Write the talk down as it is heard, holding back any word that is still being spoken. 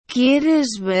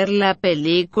¿Quieres ver la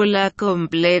película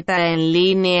completa en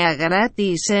línea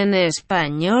gratis en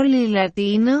español y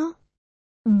latino?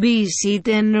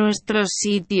 Visite nuestro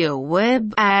sitio web,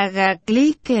 haga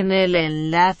clic en el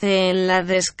enlace en la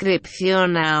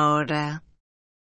descripción ahora.